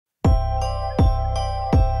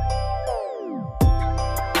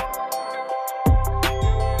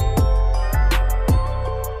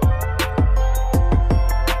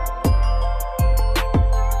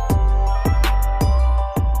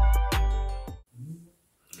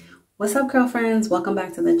What's up, curl friends? Welcome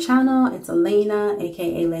back to the channel. It's Elaina,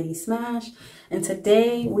 aka Lady Smash, and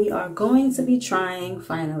today we are going to be trying,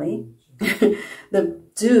 finally, the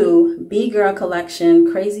Doux B-Girl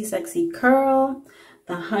Collection Crazy Sexy Curl,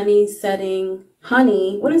 the honey setting,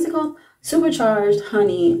 what is it called? Supercharged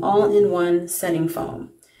honey all-in-one setting foam.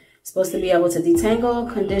 It's supposed to be able to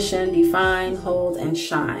detangle, condition, define, hold, and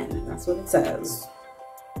shine. That's what it says.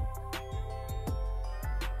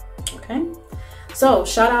 Okay. So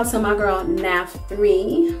shout out to my girl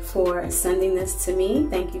NAF3 for sending this to me.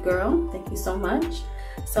 Thank you, girl. Thank you so much.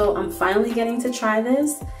 So I'm finally getting to try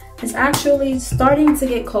this. It's actually starting to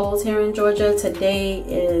get cold here in Georgia. Today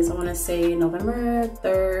is, I want to say, November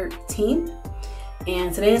 13th.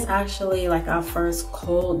 And today is actually like our first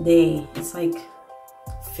cold day. It's like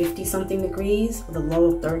 50 something degrees with a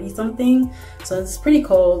low of 30 something. So it's pretty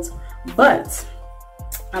cold. But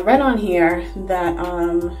I read on here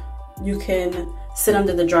that you can sit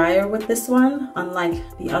under the dryer with this one, unlike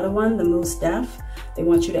the other one, the Mousse Def. They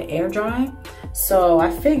want you to air dry. So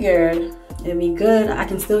I figured it'd be good. I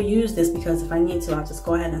can still use this because if I need to, I'll just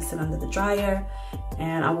go ahead and sit under the dryer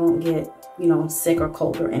and I won't get, you know, sick or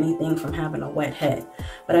cold or anything from having a wet head.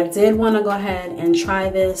 But I did want to go ahead and try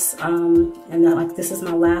this, and that, like, this is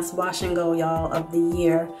my last wash and go, y'all, of the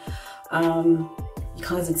year,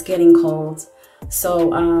 because it's getting cold. So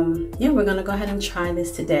yeah, we're gonna go ahead and try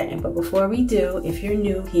this today. But before we do, if you're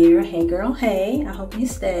new here, hey girl, hey, I hope you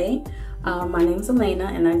stay. My name is Elaina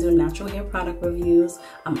and I do natural hair product reviews.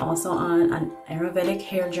 I'm also on an Ayurvedic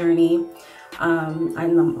hair journey. I'm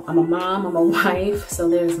a mom, I'm a wife, so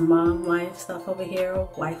there's mom life stuff over here,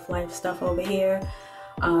 wife life stuff over here.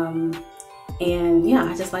 And yeah,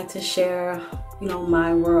 I just like to share, you know,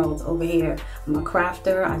 my world over here. I'm a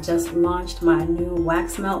crafter. I just launched my new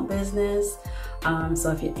wax melt business.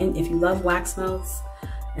 So if you love wax melts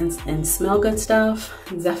and smell good stuff,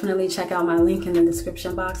 definitely check out my link in the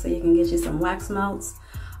description box so you can get you some wax melts.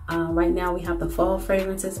 Right now we have the fall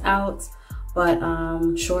fragrances out, but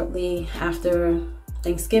shortly after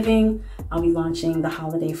Thanksgiving, I'll be launching the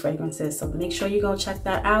holiday fragrances. So make sure you go check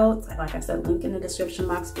that out. Like I said, link in the description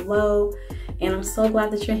box below. And I'm so glad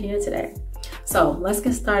that you're here today. So let's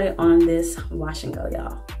get started on this wash and go,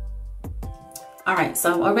 y'all. All right,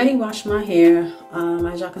 so I've already washed my hair.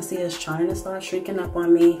 As y'all can see, it's trying to start shrinking up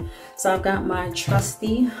on me. So I've got my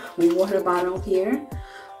trusty water bottle here.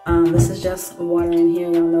 This is just water in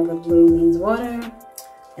here. Y'all know the blue means water.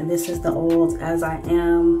 And this is the old As I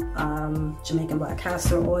Am Jamaican black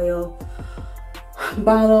castor oil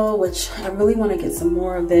bottle, which I really want to get some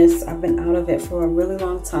more of this. I've been out of it for a really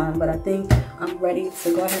long time, but I think I'm ready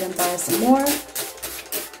to go ahead and buy some more.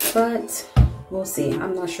 But we'll see.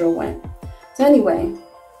 I'm not sure when. So anyway,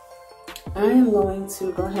 I am going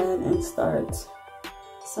to go ahead and start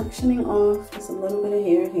suctioning off just a little bit of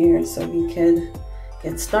hair here so we could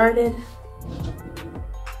get started.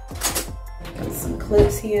 Got some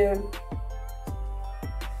clips here.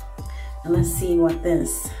 And let's see what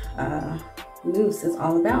this mousse is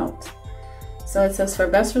all about. So it says, for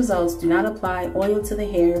best results, do not apply oil to the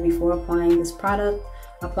hair before applying this product.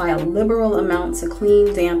 Apply a liberal amount to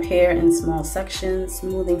clean, damp hair in small sections,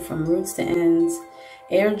 smoothing from roots to ends.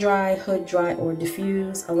 Air dry, hood dry, or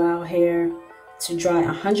diffuse. Allow hair to dry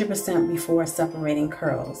 100% before separating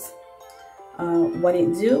curls. What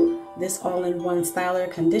it do? This all-in-one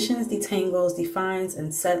styler conditions, detangles, defines,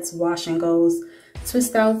 and sets wash and goes,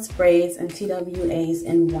 twist outs, braids, and TWAs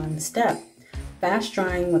in one step. Fast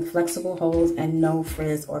drying with flexible holds and no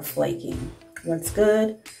frizz or flaking. What's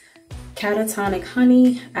good? Catatonic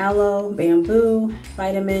honey, aloe, bamboo,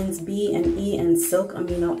 vitamins B and E, and silk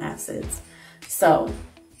amino acids. So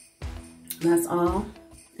that's all,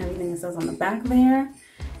 everything it says on the back there.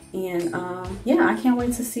 And yeah, I can't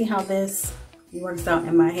wait to see how this works out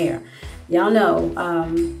in my hair. Y'all know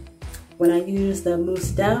when I use the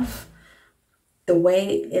Mousse Def, the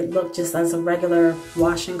way it looked just as a regular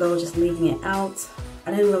wash and go, just leaving it out,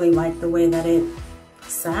 I didn't really like the way that it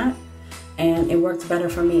sat. And it worked better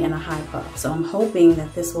for me in a high puff. So I'm hoping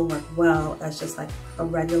that this will work well as just like a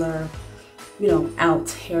regular, you know, out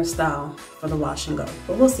hairstyle for the wash and go.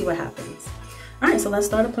 But we'll see what happens. All right, so let's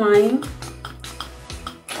start applying.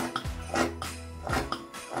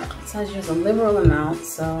 It says use a liberal amount,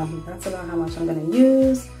 so that's about how much I'm gonna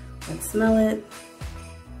use. Let's smell it.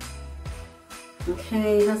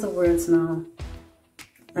 Okay, it has a weird smell.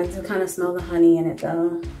 I do kind of smell the honey in it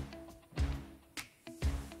though.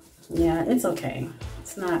 Yeah, it's okay.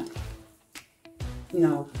 It's not, you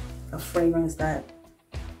know, a fragrance that,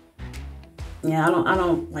 yeah, I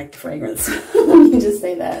don't like the fragrance. Let me just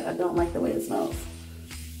say that. I don't like the way it smells.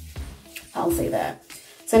 I'll say that.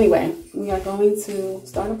 So anyway, we are going to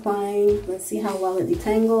start applying. Let's see how well it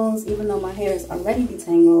detangles. Even though my hair is already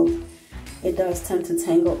detangled, it does tend to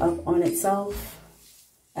tangle up on itself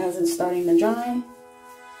as it's starting to dry.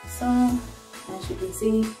 So, as you can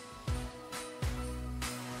see,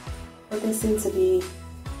 but this seems to be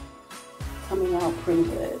coming out pretty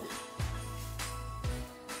good.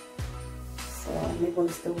 So I'm able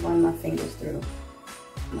to still run my fingers through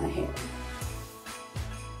my hair.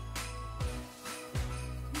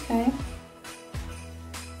 Okay.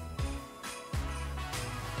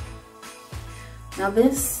 Now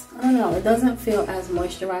this, I don't know, it doesn't feel as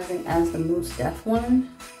moisturizing as the Mousse Def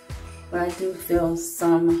one, but I do feel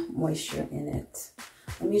some moisture in it.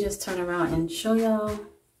 Let me just turn around and show y'all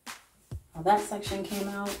how that section came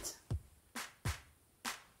out.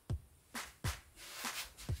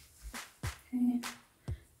 Okay.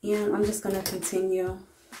 And I'm just gonna continue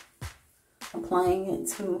applying it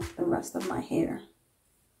to the rest of my hair.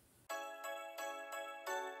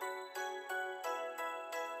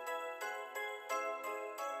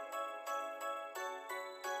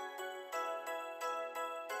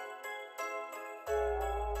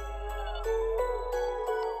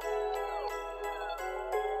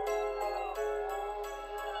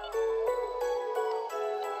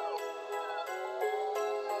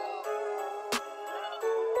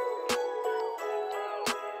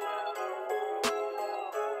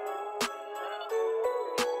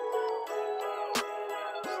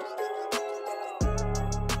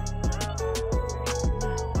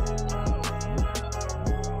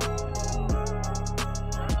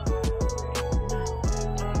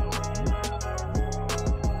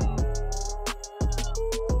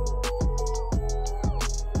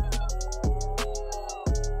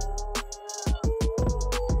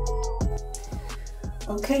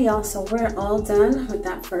 Okay, y'all, so we're all done with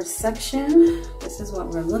that first section. This is what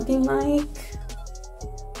we're looking like.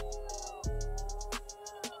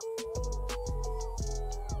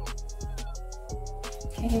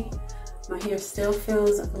 Okay, my hair still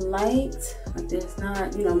feels light, but there's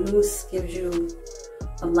not, you know, mousse gives you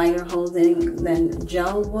a lighter holding than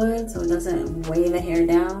gel would, so it doesn't weigh the hair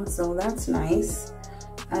down, so that's nice.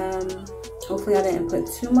 Hopefully I didn't put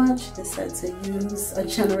too much. It said to use a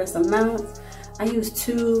generous amount. I used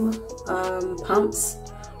 2 pumps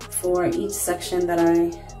for each section that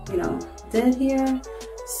I, you know, did here.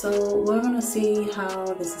 So we're gonna see how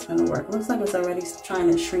this is gonna work. Looks like it's already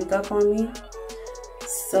trying to shrink up on me.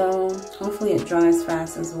 So hopefully it dries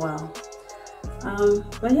fast as well.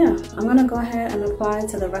 But yeah, I'm gonna go ahead and apply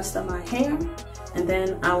to the rest of my hair, and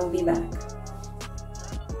then I will be back.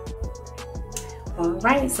 All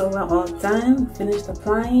right, so we're all done, finished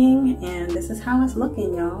applying, and this is how it's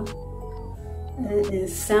looking, y'all. It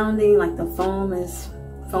is sounding like the foam is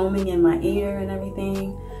foaming in my ear and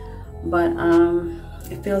everything, but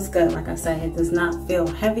it feels good. Like I said, it does not feel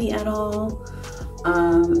heavy at all.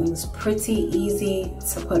 It was pretty easy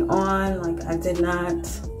to put on. Like I did not,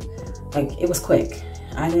 like it was quick.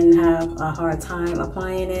 I didn't have a hard time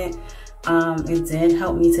applying it. It did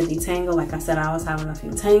help me to detangle. Like I said, I was having a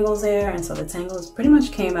few tangles there, and so the tangles pretty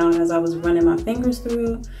much came out as I was running my fingers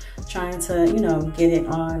through, trying to, you know, get it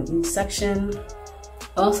on each section.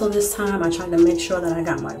 Also this time I tried to make sure that I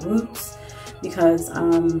got my roots, because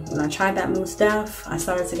when I tried that Mousse Def, I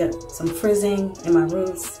started to get some frizzing in my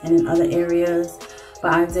roots and in other areas.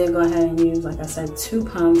 But I did go ahead and use, like I said, 2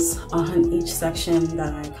 pumps on each section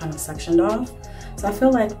that I kind of sectioned off. So I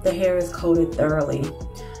feel like the hair is coated thoroughly.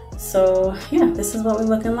 So yeah, this is what we're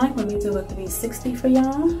looking like. Let me do a 360 for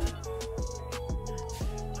y'all.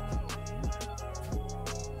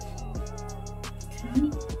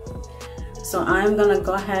 Okay. So I'm gonna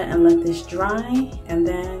go ahead and let this dry, and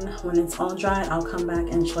then when it's all dry, I'll come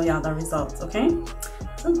back and show y'all the results, okay?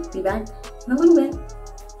 So be back in a little bit.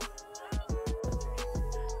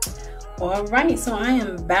 All right, so I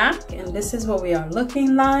am back, and this is what we are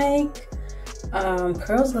looking like.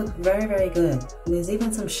 Curls look very, very good. There's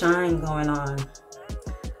even some shine going on.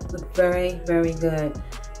 Look very, very good.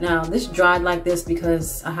 Now this dried like this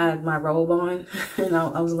because I had my robe on and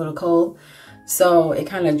I was a little cold. So it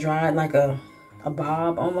kind of dried like a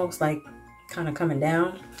bob, almost like kind of coming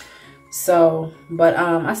down. So, but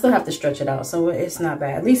I still have to stretch it out, so it's not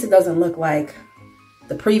bad. At least it doesn't look like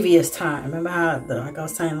the previous time. Remember how, like I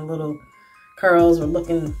was saying, the little curls were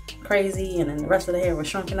looking crazy and then the rest of the hair was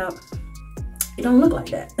shrunken up? It don't look like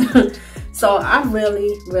that. So I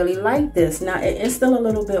really, really like this. Now it's still a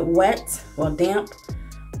little bit wet, well, damp,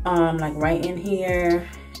 like right in here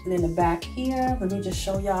and in the back here. Let me just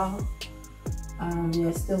show y'all. Yeah,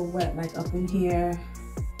 it's still wet, like up in here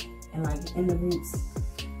and like in the roots,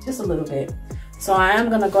 just a little bit. So I am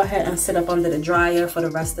gonna go ahead and sit up under the dryer for the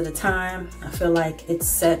rest of the time. I feel like it's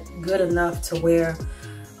set good enough to where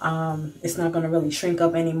it's not gonna really shrink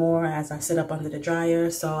up anymore as I sit up under the dryer.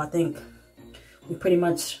 So I think we pretty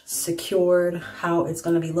much secured how it's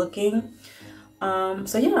gonna be looking.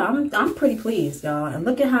 So yeah, I'm pretty pleased, y'all. And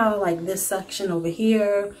look at how like this section over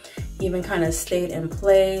here even kind of stayed in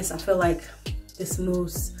place. I feel like this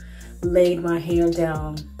mousse laid my hair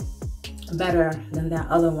down better than that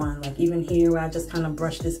other one. Like even here where I just kind of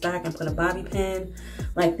brushed this back and put a bobby pin,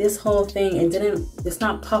 like this whole thing, it's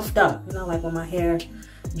not puffed up, you know, like when my hair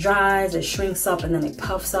dries it shrinks up and then it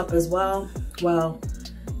puffs up as well. Well,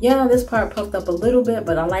 yeah, this part puffed up a little bit,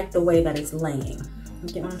 but I like the way that it's laying.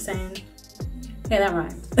 You get what I'm saying? Yeah, that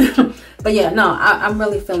rhymes. But yeah, no, I'm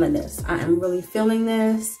really feeling this. I am really feeling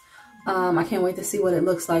this. I can't wait to see what it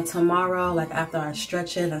looks like tomorrow, like after I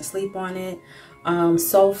stretch it and sleep on it.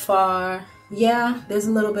 So far, yeah, there's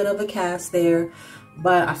a little bit of a cast there,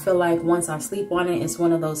 but I feel like once I sleep on it, it's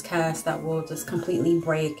one of those casts that will just completely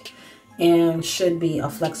break and should be a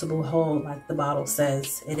flexible hold like the bottle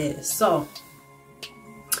says it is. So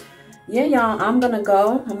yeah, y'all, I'm gonna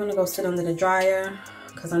go sit under the dryer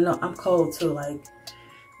because I know I'm cold too. Like,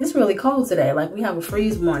 it's really cold today. Like, we have a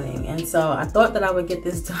freeze warning, and so I thought that I would get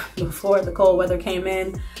this done before the cold weather came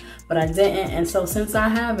in, but I didn't. And so since I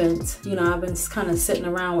haven't, you know, I've been kind of sitting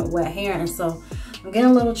around with wet hair, and so I'm getting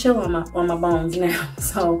a little chill on my bones now.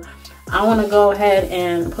 So I want to go ahead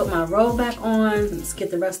and put my robe back on. Let's get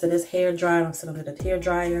the rest of this hair dry. I'll sit under the hair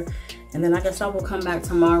dryer, and then I guess I will come back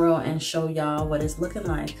tomorrow and show y'all what it's looking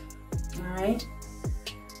like. All right,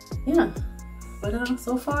 yeah, but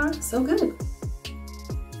so far so good.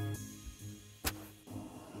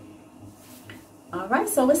 All right,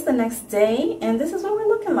 so it's the next day, and this is what we're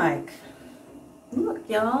looking like. Look,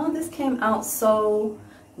 y'all, this came out so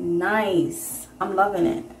nice. I'm loving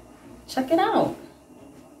it. Check it out.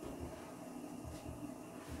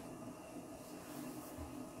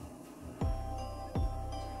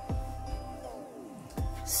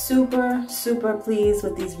 Super, super pleased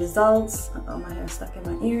with these results. Oh, my hair's stuck in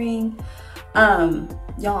my earring.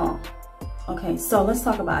 Y'all, okay, so let's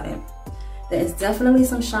talk about it. There is definitely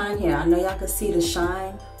some shine here. I know y'all can see the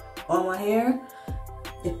shine on my hair.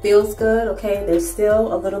 It feels good, okay? There's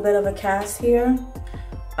still a little bit of a cast here.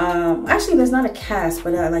 Actually, there's not a cast,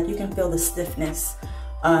 but like you can feel the stiffness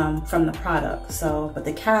from the product. So, but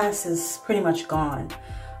the cast is pretty much gone.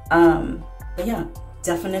 But yeah,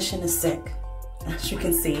 definition is sick, as you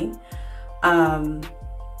can see. Yeah,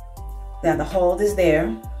 the hold is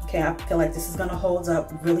there. Okay, I feel like this is gonna hold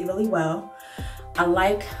up really, really well. I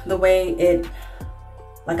like the way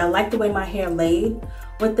I like the way my hair laid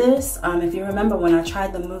with this. If you remember when I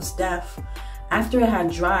tried the Mousse Def, after it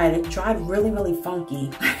had dried, it dried really, really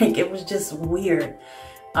funky. Like, it was just weird.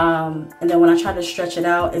 And then when I tried to stretch it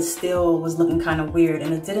out, it still was looking kind of weird,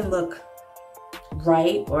 and it didn't look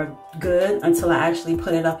right or good until I actually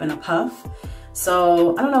put it up in a puff.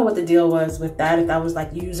 So I don't know what the deal was with that, if that was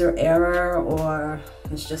like user error or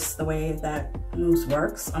it's just the way that mousse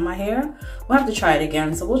works on my hair. We'll have to try it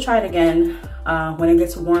again. So we'll try it again when it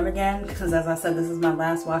gets warm again, because as I said, this is my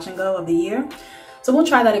last wash and go of the year. So we'll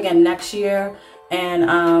try that again next year,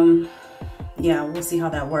 and yeah, we'll see how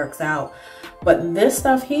that works out. But this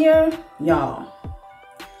stuff here, y'all,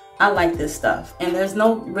 I like this stuff, and there's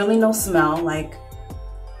really no smell. Like,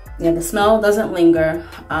 yeah, the smell doesn't linger.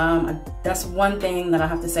 That's one thing that I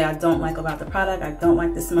have to say I don't like about the product. I don't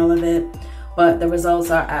like the smell of it, but the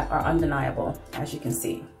results are undeniable, as you can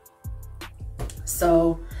see.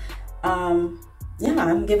 So yeah,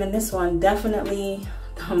 I'm giving this one definitely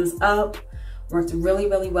thumbs up. Worked really,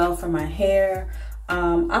 really well for my hair.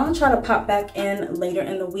 I'll try to pop back in later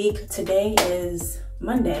in the week. Today is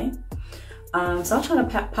Monday. So I'll try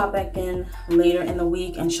to pop back in later in the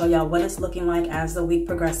week and show y'all what it's looking like as the week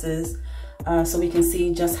progresses, so we can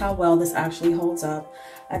see just how well this actually holds up.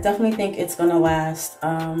 I definitely think it's gonna last.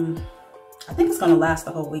 I think it's gonna last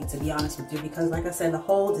the whole week, to be honest with you, because like I said, the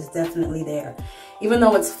hold is definitely there. Even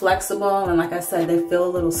though it's flexible, and like I said, they feel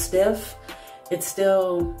a little stiff, it's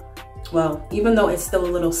still, well, even though it's still a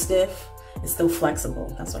little stiff, it's still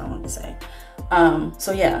flexible. That's what I wanted to say.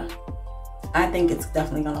 So yeah, I think it's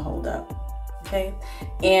definitely gonna hold up. Okay,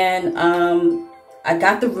 and I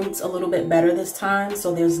got the roots a little bit better this time,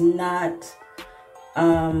 so there's not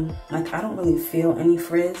like, I don't really feel any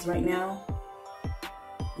frizz right now.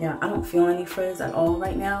 Yeah, I don't feel any frizz at all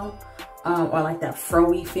right now, or like that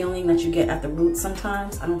froey feeling that you get at the roots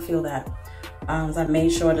sometimes. I don't feel that. So I've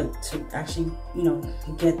made sure to actually, you know,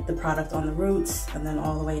 get the product on the roots and then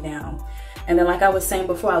all the way down. And then, like I was saying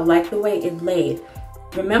before, I like the way it laid.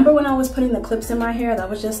 Remember when I was putting the clips in my hair? That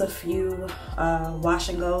was just a few wash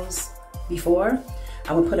and goes before.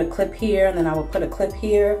 I would put a clip here and then I would put a clip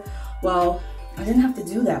here. Well, I didn't have to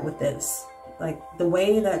do that with this. Like the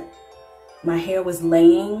way that my hair was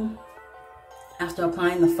laying after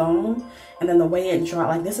applying the foam, and then the way it dried,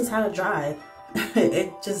 like this is how it dried.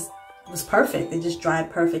 It just was perfect. It just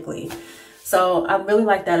dried perfectly. So I really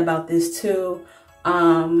like that about this too.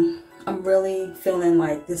 I'm really feeling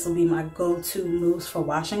like this will be my go-to mousse for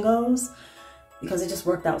wash and goes because it just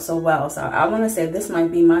worked out so well. So I want to say this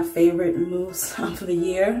might be my favorite mousse of the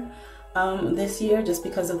year this year, just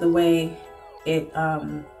because of the way it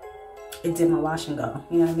did my wash and go,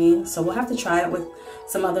 you know what I mean? So we'll have to try it with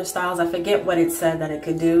some other styles. I forget what it said that it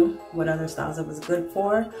could do, what other styles it was good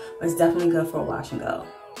for, but it's definitely good for a wash and go.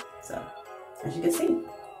 So as you can see.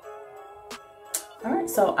 All right,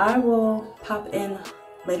 so I will pop in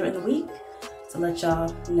later in the week to let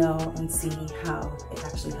y'all know and see how it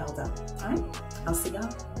actually held up. All right, I'll see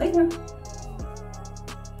y'all later.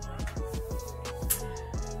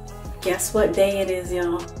 Guess what day it is,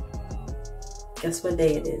 y'all? Guess what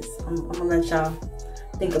day it is? I'm gonna let y'all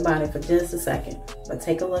think about it for just a second, but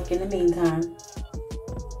take a look in the meantime.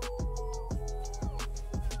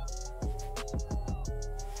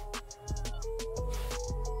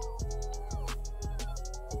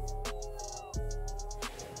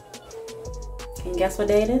 And guess what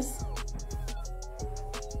day it is?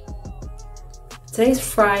 Today's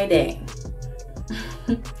Friday.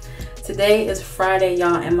 Today is Friday,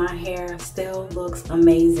 y'all, and my hair still looks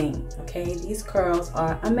amazing. Okay, these curls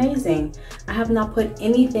are amazing. I have not put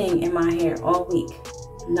anything in my hair all week.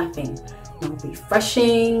 Nothing. No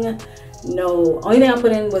refreshing. No. Only thing I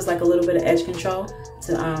put in was like a little bit of edge control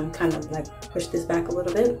to kind of like push this back a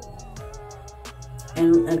little bit,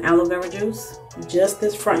 and an aloe vera juice. Just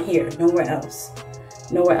this front here. Nowhere else.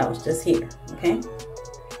 Nowhere else. Just here. Okay.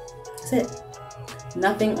 That's it.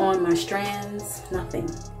 Nothing on my strands. Nothing.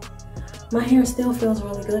 My hair still feels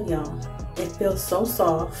really good, y'all. It feels so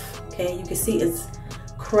soft, okay? You can see it's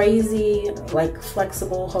crazy, like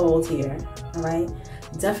flexible hold here, all right?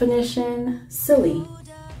 Definition, silly.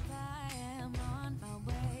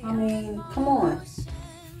 I mean, come on.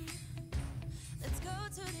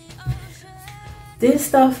 This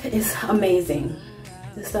stuff is amazing.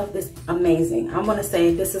 This stuff is amazing. I'm gonna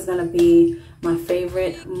say this is gonna be my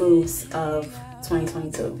favorite mousse of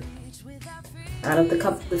 2022. Out of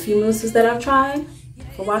the few mousses that I've tried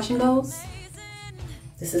for wash and goes,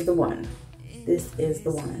 this is the one. This is the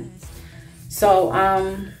one. So,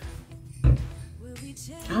 I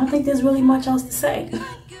don't think there's really much else to say.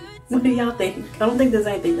 What do y'all think? I don't think there's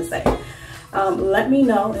anything to say. Let me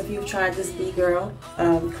know if you've tried this B-Girl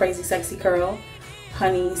Crazy Sexy Curl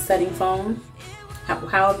Honey Setting Foam.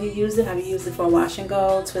 How have you used it? Have you used it for a wash and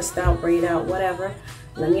go, twist out, braid out, whatever?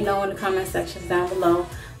 Let me know in the comment sections down below.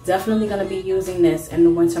 Definitely going to be using this in the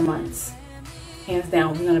winter months. Hands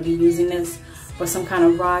down, we're going to be using this for some kind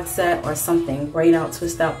of rod set or something. Braid out,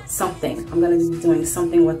 twist out, something. I'm going to be doing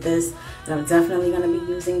something with this. And I'm definitely going to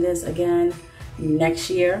be using this again next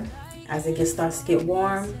year as it starts to get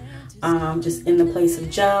warm. Just in the place of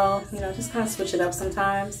gel. You know, just kind of switch it up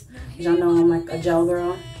sometimes. Because y'all know I'm like a gel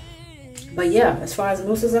girl. But yeah, as far as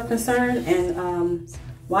mousses are concerned and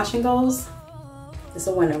wash and goes, it's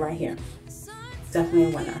a winner right here.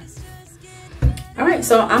 Definitely a winner. All right,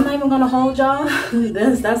 so I'm not even gonna hold y'all.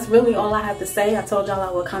 That's really all I have to say. I told y'all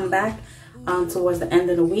I would come back towards the end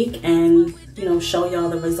of the week and, you know, show y'all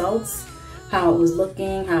the results, how it was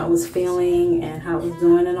looking, how it was feeling, and how it was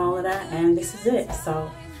doing and all of that. And this is it.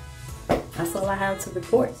 So that's all I have to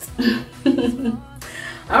report.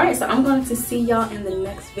 All right, so I'm going to see y'all in the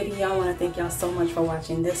next video. I want to thank y'all so much for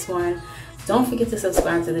watching this one. Don't forget to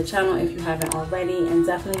subscribe to the channel if you haven't already, and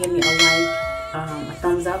definitely give me a like, a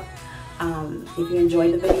thumbs up if you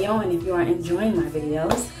enjoyed the video, and if you are enjoying my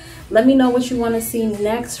videos. Let me know what you want to see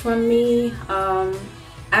next from me.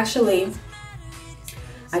 Actually,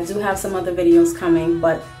 I do have some other videos coming,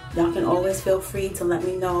 but y'all can always feel free to let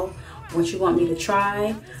me know what you want me to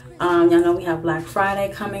try. Y'all know we have Black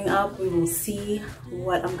Friday coming up. We will see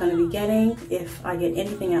what I'm going to be getting, if I get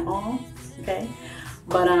anything at all, okay?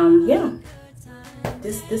 But yeah,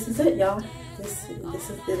 this is it, y'all. These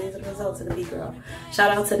are the results of the B-Girl.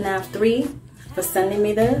 Shout out to Nav3 for sending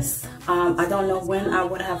me this. I don't know when I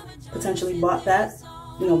would have potentially bought that,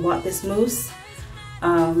 you know, bought this mousse.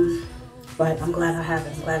 But I'm glad I have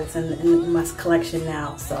it. I'm glad it's in my collection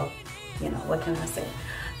now. So, you know, what can I say?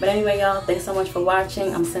 But anyway, y'all, thanks so much for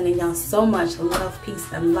watching. I'm sending y'all so much love,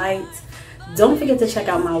 peace, and light. Don't forget to check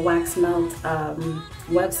out my wax melt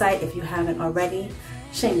website if you haven't already.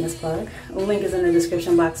 Shameless plug. The link is in the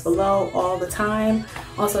description box below all the time.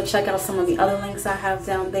 Also check out some of the other links I have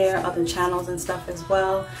down there, other channels and stuff as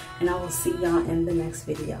well. And I will see y'all in the next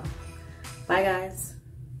video. Bye guys.